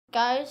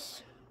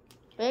Guys,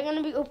 we're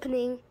gonna be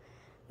opening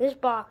this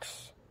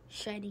box,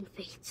 Shining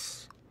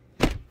Fates.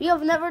 We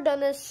have never done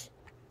this,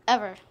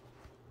 ever.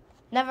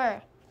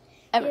 Never,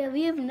 ever. Yeah,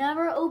 we have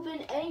never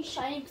opened any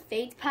Shining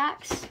Fates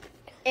packs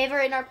ever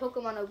in our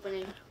Pokemon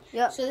opening.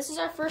 Yep. So this is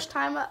our first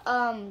time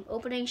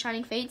opening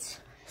Shining Fates.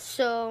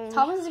 So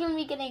Thomas is gonna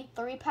be getting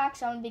 3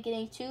 packs. I'm gonna be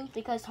getting 2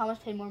 because Thomas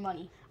paid more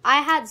money.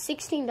 I had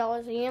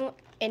 $16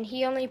 and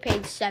he only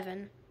paid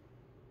 $7.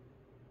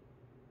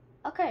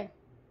 Okay,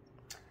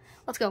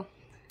 let's go.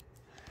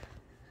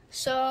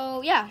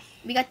 So yeah,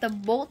 we got the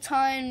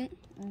Boltund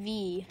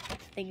V. I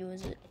think it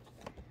was it.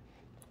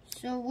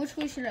 So which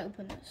way should I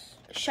open this?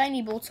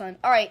 Shiny Boltund.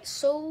 All right,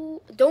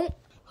 so don't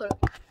hold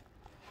up.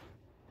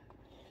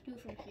 Do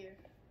it from here.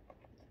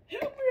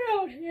 Help me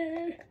out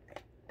here.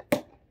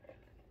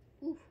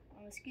 Ooh,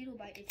 my mosquito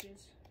bite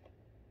itches.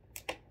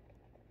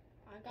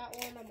 I got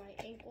one on my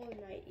ankle and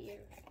my ear.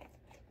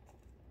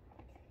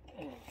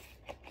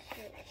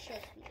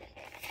 Trust me.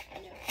 I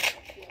know.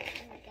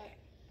 Oh my god.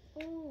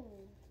 Oh.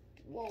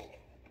 Whoa.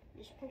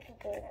 Just poke a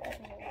hole. I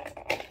don't know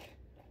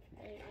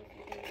if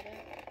you can do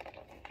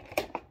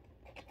that.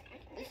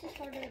 This is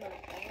harder than I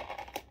thought.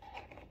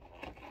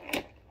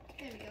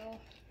 There we go.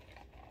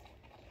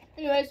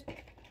 Anyways,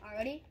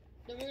 Ready?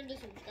 then we're gonna do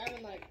some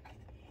diamond light.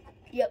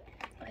 Yep.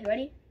 Okay,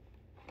 ready?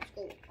 Let's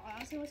go. Oh,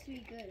 that's supposed to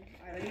be good.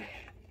 All right, ready?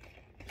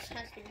 This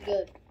has to be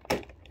good.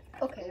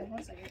 Okay,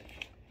 1 second.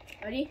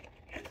 Ready?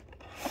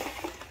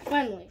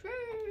 Finally.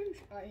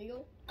 All right, here you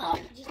go. Oh,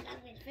 just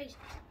knocked me in the face.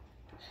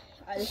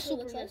 All right, this is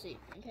Super super messy.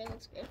 Okay,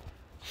 let's go.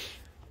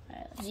 All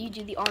right, you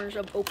do the honors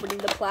of opening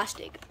the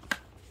plastic.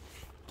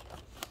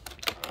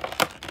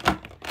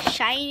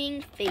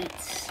 Shining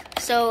Fates.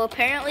 So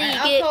apparently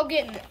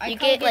you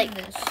get like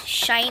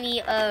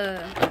shiny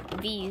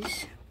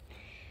V's.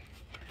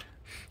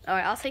 All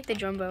right, I'll take the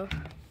Jumbo.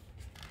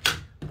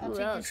 Ooh,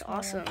 that looks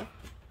awesome.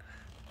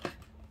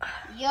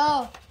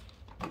 Yo.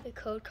 The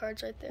code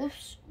card's right there.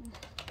 Oops.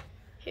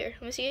 Here,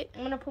 let me see it.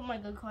 I'm gonna put my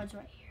good cards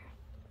right here.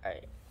 All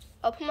right,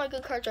 I'll put my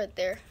good cards right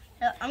there.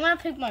 I'm gonna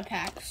pick my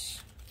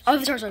packs. Oh,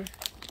 the Charizard.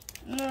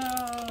 No.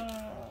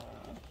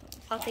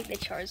 I'll take the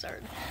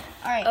Charizard.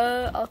 All right.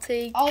 I'll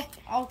take.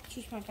 I'll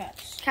choose my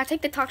packs. Can I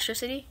take the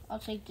Toxtricity? I'll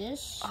take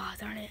this. Oh,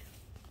 darn it.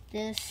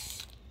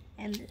 This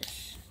and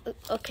this.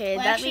 Okay,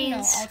 Well, that actually,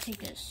 means. no, I'll take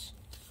this.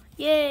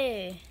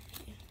 Yay!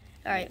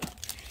 All right,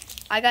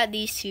 I got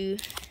these 2.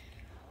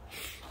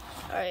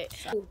 All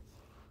right.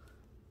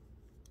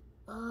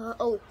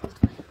 Oh.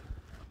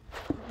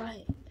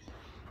 Right.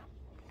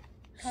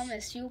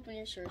 Thomas, you open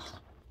yours first.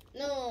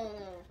 No.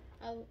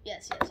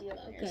 Yes, you open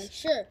Okay, yours.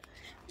 sure.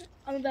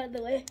 I'm about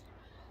the way.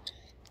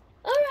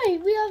 All right,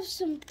 we have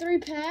some 3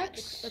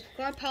 packs. The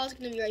card pile's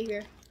gonna be right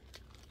here.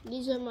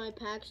 These are my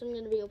packs I'm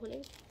gonna be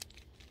opening.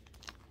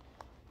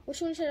 Which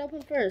one should I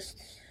open first?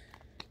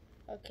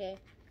 Okay.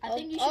 I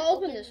think you should I'll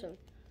open this one.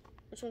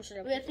 Which one should I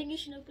open? Wait, I think you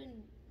should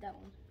open that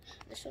one.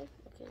 This one?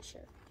 Okay,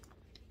 sure.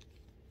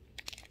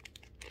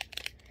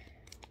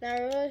 Now I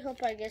really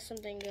hope I get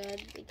something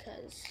good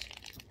because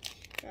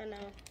I don't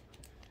know.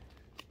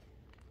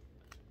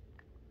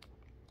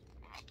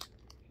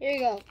 Here you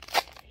go.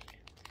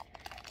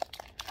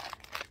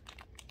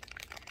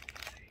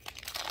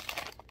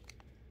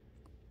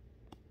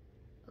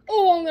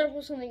 Oh, I'm gonna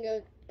put something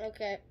good.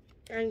 Okay,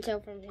 I can tell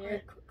from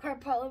here.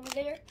 Card pile over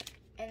there,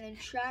 and then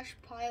trash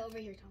pile over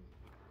here, Tom.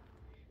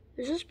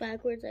 Is this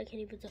backwards? I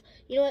can't even tell.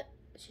 You know what?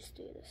 Let's just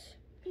do this.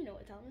 You know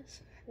what,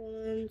 Thomas.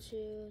 1,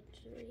 2,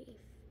 3,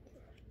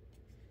 4.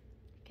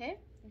 Okay.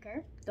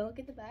 Don't look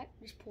at the back.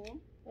 Just pull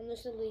them. And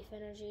this is leaf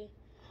energy.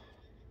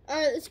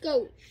 Alright, let's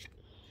go.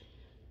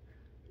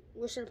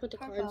 Where should I put the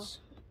Card cards?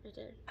 Right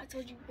there. I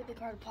told you where the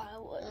card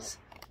pile was.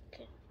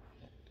 Okay.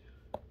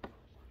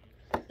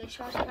 The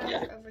trash piles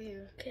are over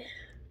here. Okay.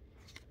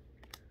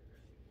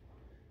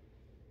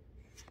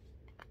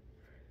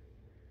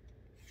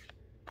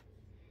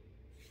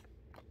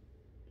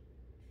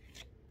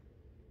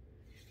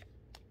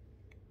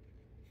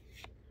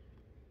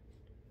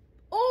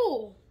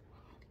 Oh!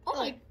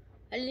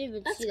 I didn't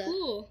even That's see that.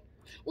 cool.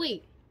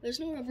 Wait, there's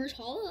no reverse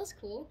hollow? That's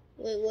cool.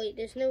 Wait,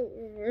 there's no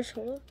reverse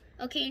hollow?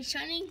 Okay, in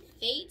Shining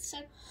Fates,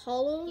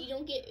 Hollow? you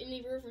don't get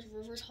any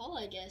reverse hollow,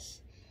 I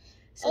guess.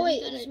 So oh,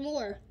 wait, there's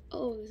more.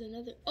 Oh, there's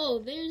another. Oh,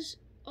 there's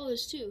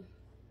 2.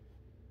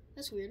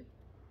 That's weird.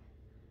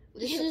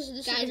 This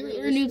Guys, is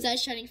we're noobs at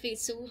Shining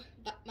Fates, so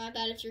my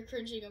bad if you're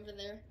cringing over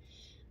there.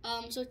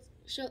 So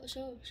show.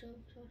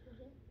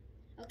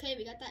 Okay,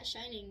 we got that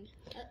shining.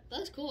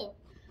 That's cool.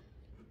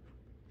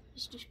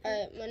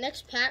 Alright, my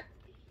next pack.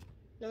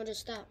 No,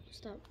 just stop.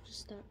 Just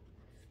stop.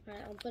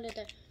 Alright, I'll put it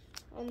there.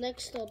 I'll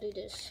do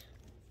this.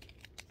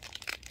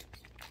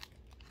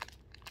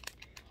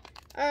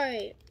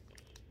 Alright.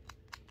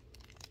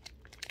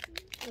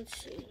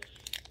 Let's see.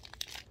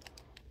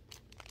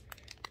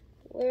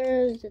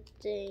 Where's the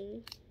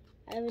thing?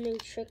 I have a new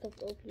trick of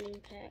opening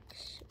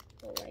packs.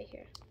 Oh, right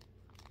here.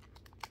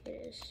 Here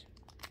it is.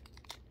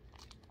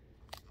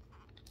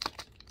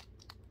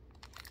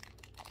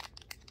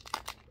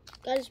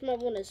 Guys might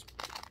want to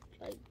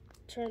like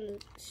turn the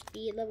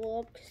speed level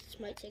up because this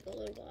might take a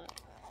little while.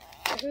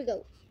 Oh, here we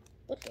go.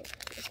 What the?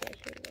 Okay,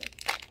 here we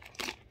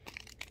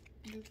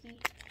go. Goofy.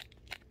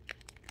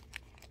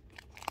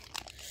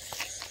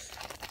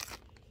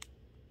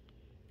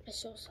 I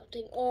saw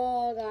something.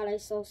 Oh god, I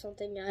saw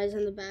something, guys,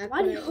 in the back.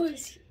 Why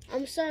was?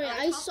 I'm sorry.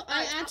 I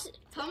actually.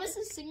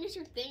 Thomas's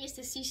signature thing is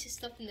to see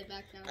stuff in the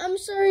background. I'm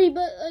sorry,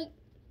 but like.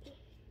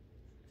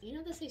 You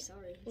don't have to say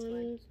sorry. It's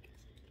 1,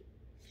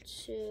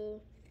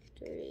 2,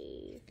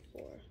 3,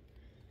 4.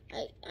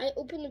 I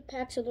opened the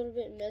packs a little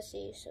bit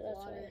messy, so that's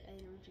Water why.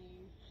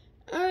 energy.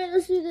 All right,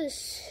 let's do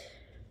this.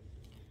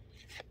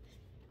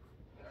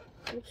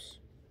 Oops.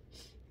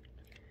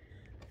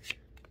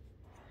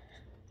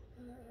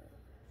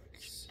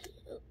 Let's see.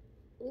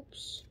 Oh,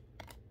 oops.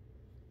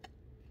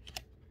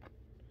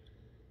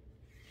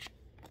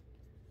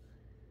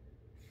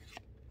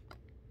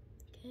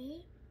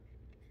 Okay.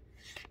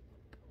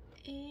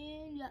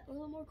 And you got a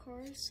little more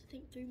cards. I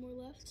think 3 more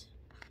left.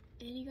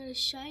 And you got a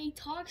shiny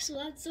Toxel.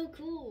 That's so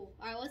cool.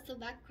 Alright, what's the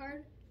back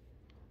card?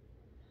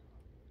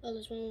 Oh,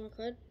 there's one more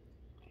card.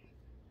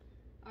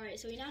 Alright,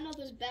 so we now know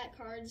there's back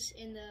cards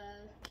in the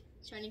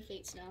Shining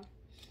Fates now.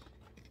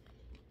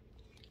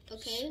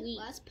 Okay, Sweet.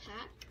 last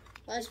pack.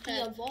 Last The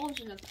pack.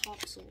 Evolving of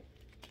Toxel.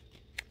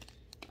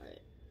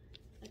 Alright.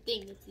 I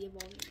think it's the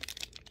Evolving.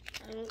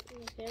 I don't.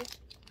 Okay.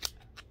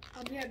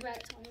 I'll be right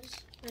back, Thomas.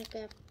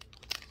 Okay.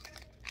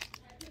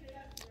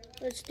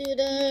 Let's do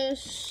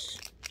this.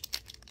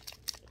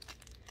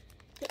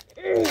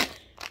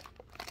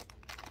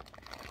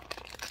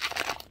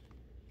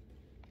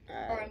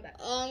 Alright, I'm back.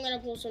 Oh, I'm gonna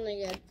pull something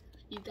good.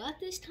 You got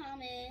this,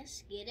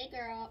 Thomas. Get it,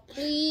 girl.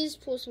 Please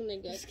pull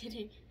something good. Just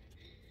kidding.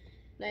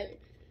 Like,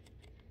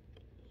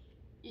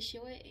 You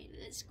show it.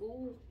 Let's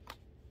go.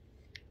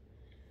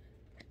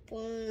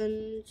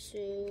 1,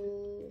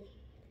 2,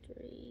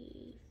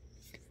 3,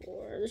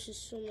 4. This is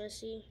so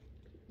messy.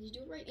 You do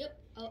it right. Yep.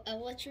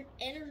 Electric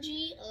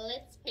energy.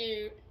 Let's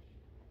go.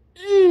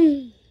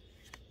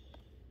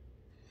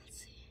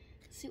 Let's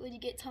see what you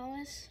get,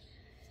 Thomas.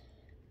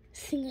 I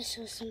think I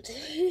saw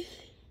something.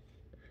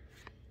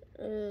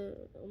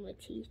 On my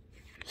teeth.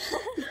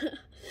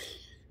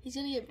 He's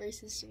gonna get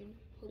braces soon.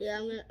 Yeah,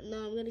 I'm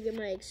gonna get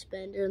my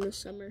expander in the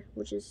summer,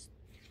 which is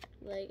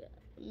like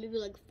maybe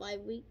like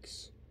 5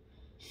 weeks.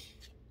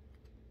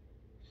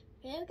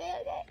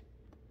 Okay.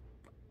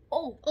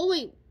 Oh,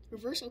 wait,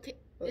 reverse. Okay,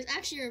 it's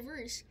actually a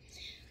reverse.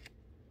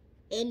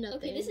 and nothing.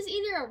 Okay, this is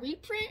either a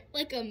reprint,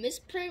 like a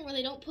misprint, where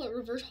they don't put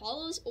reverse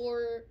hollows,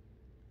 or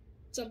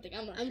something.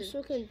 I'm not I'm sure.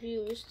 so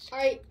confused. All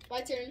right,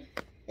 my turn.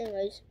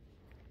 Anyways.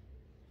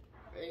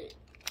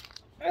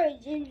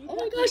 Alright, James. Oh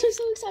my gosh, I'm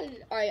so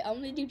excited. Alright, I'm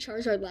gonna do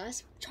Charizard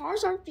last.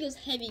 Charizard feels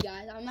heavy,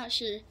 guys. I'm not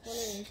sure.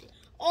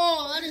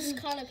 Oh, that is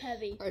kind of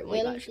heavy. Alright,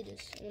 Wait, let me see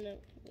this. I'm gonna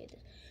get this.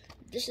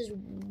 This is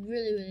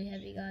really, really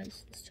heavy,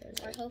 guys. This Charizard.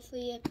 Alright,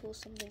 hopefully I pull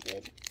something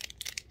good.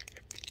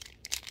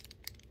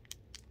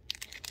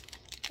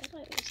 Why do I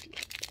always do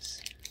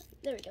this?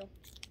 There we go.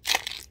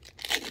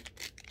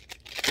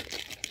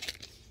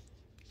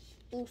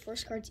 Ooh,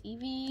 first card's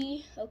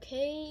Eevee.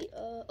 Okay.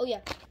 Oh yeah.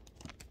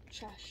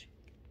 Trash.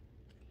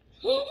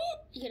 You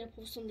gotta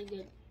pull something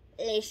good.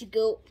 Let's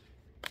go.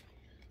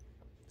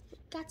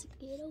 Got to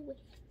get away.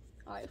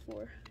 Alright,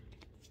 4.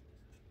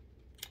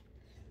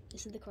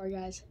 This is the card,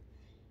 guys.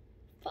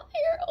 Fire!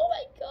 Oh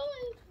my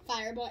god!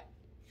 Fire, but.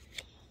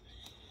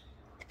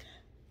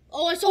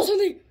 Oh, I saw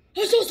something!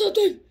 I saw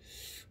something!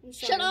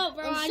 Shut up,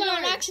 bro. I got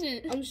an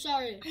accident. I'm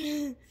sorry.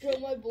 Bro,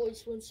 my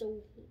voice went so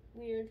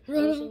weird.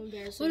 Bro, That was so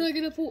embarrassing. what am I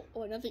gonna pull?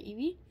 Oh, another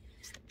Eevee?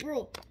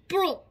 Bro,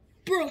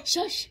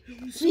 shush.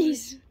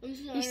 Please. I'm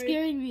sorry. You're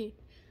scaring me.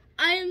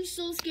 I am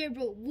so scared,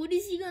 bro. What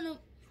is he gonna...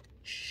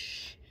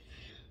 Shh.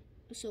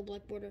 So,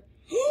 black border.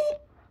 Oh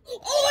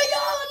my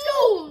god, let's go!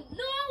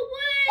 No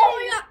way! Oh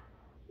my god!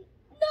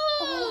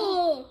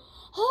 No!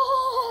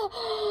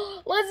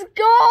 Oh, let's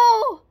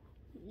go!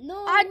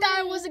 No I thought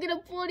I wasn't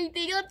gonna pull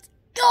anything. Let's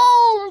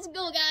go! Let's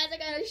go, guys. I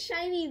got a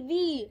shiny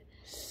V.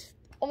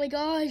 Oh my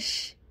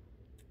gosh.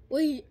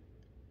 Wait.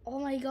 Oh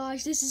my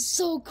gosh, this is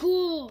so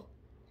cool.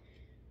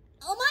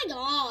 Oh my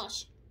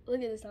gosh.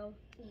 Look at this now.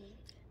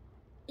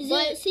 Is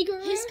But it secret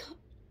rare? his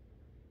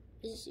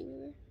Is it secret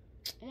rare?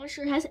 I'm not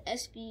sure it has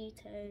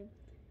SB10.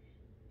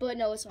 But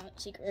no, it's not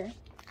secret rare.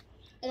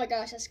 Oh my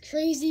gosh, that's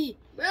crazy.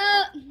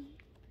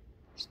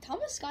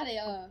 Thomas got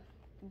a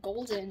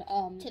golden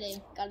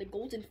Today. Got a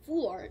golden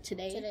full art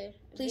today.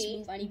 Please V,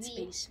 move, I need V.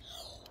 space.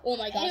 Oh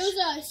my And gosh. it was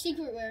a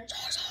secret rare.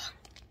 Charizard.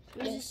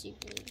 It was a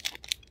secret rare.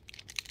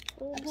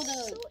 Oh, I I'm pulled a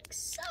so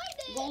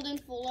excited. golden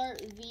full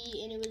art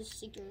V, and it was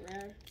secret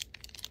rare.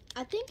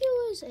 I think it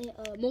was a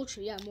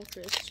Moltres. Yeah,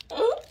 Moltres.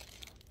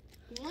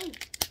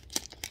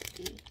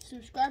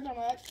 Subscribe to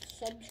my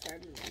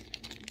subscribe to my.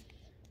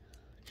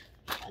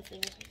 I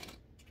think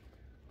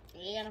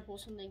you gotta pull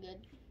something good.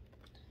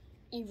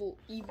 Evil.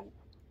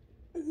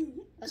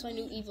 That's my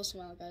new evil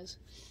smile, guys.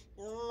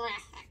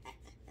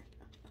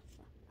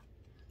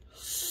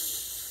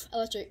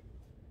 Electric.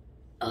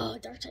 Oh,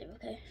 dark type.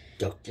 Okay.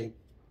 Dark type.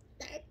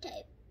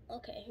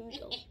 Okay, here we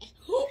go.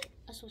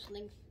 I saw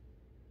something.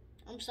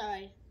 I'm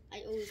sorry.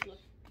 I always look.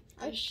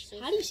 I'm so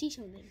How do you see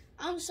something?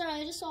 I'm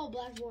sorry. I just saw a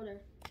black border.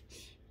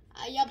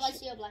 Yep, I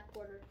see a black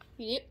border.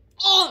 You did?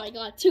 Oh my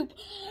god, two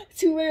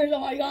rares. Oh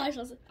my gosh,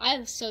 I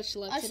have such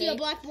luck today. I see a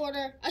black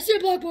border. I see a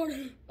black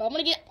border. But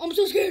I'm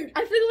so scared.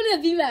 I feel like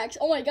I'm gonna get a VMAX.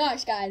 Oh my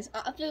gosh, guys.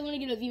 I feel like I'm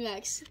gonna get a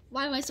VMAX.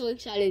 Why am I so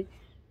excited?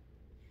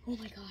 Oh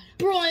my god.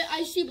 Bro,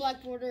 I see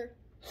black border.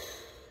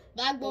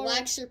 Black border.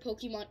 Relax your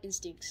Pokemon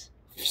instincts.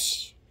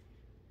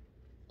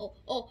 Oh,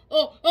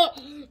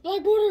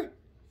 black border.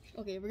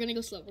 Okay, we're gonna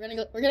go slow. We're gonna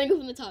go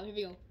from the top. Here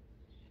we go.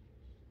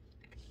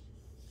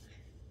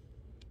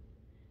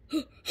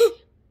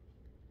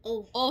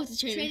 Oh, it's a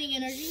trainer. Training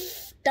energy.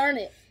 Darn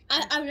it!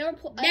 I've never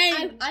pulled.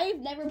 I've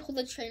never pulled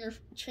a trainer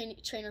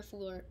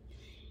floor.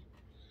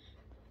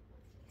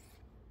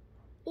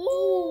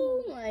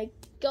 Oh my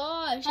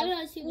gosh! How did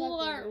I see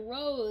Black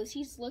Rose?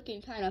 He's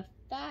looking kind of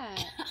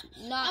fat.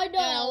 Not I know.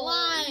 gonna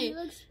lie. He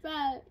looks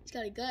fat. He's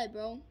got a gut,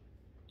 bro.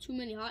 Too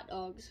many hot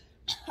dogs.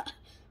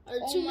 Or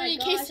Oh too my many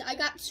gosh! cases. I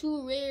got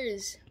 2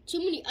 rares. Too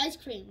many ice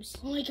creams.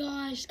 Oh my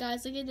gosh,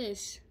 guys, look at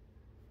this.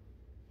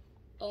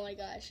 Oh my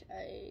gosh.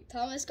 Alright,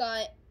 Thomas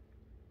got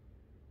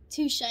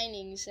 2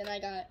 shinings, and I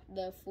got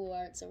the full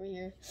arts over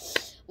here.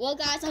 Well,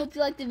 guys, I hope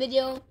you liked the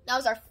video. That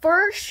was our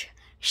first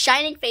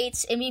Shining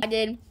Fates, and we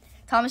did.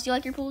 Thomas, do you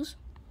like your pools?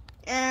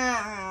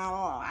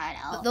 I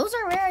know. Those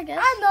are rare, I guess.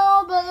 I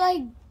know, but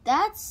like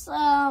that's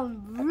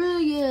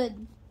really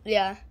good.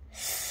 Yeah.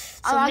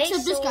 So make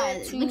except this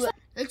guy. to-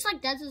 Looks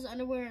like that's his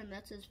underwear and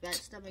that's his fat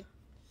stomach.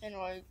 And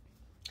like,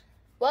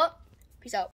 well, peace out.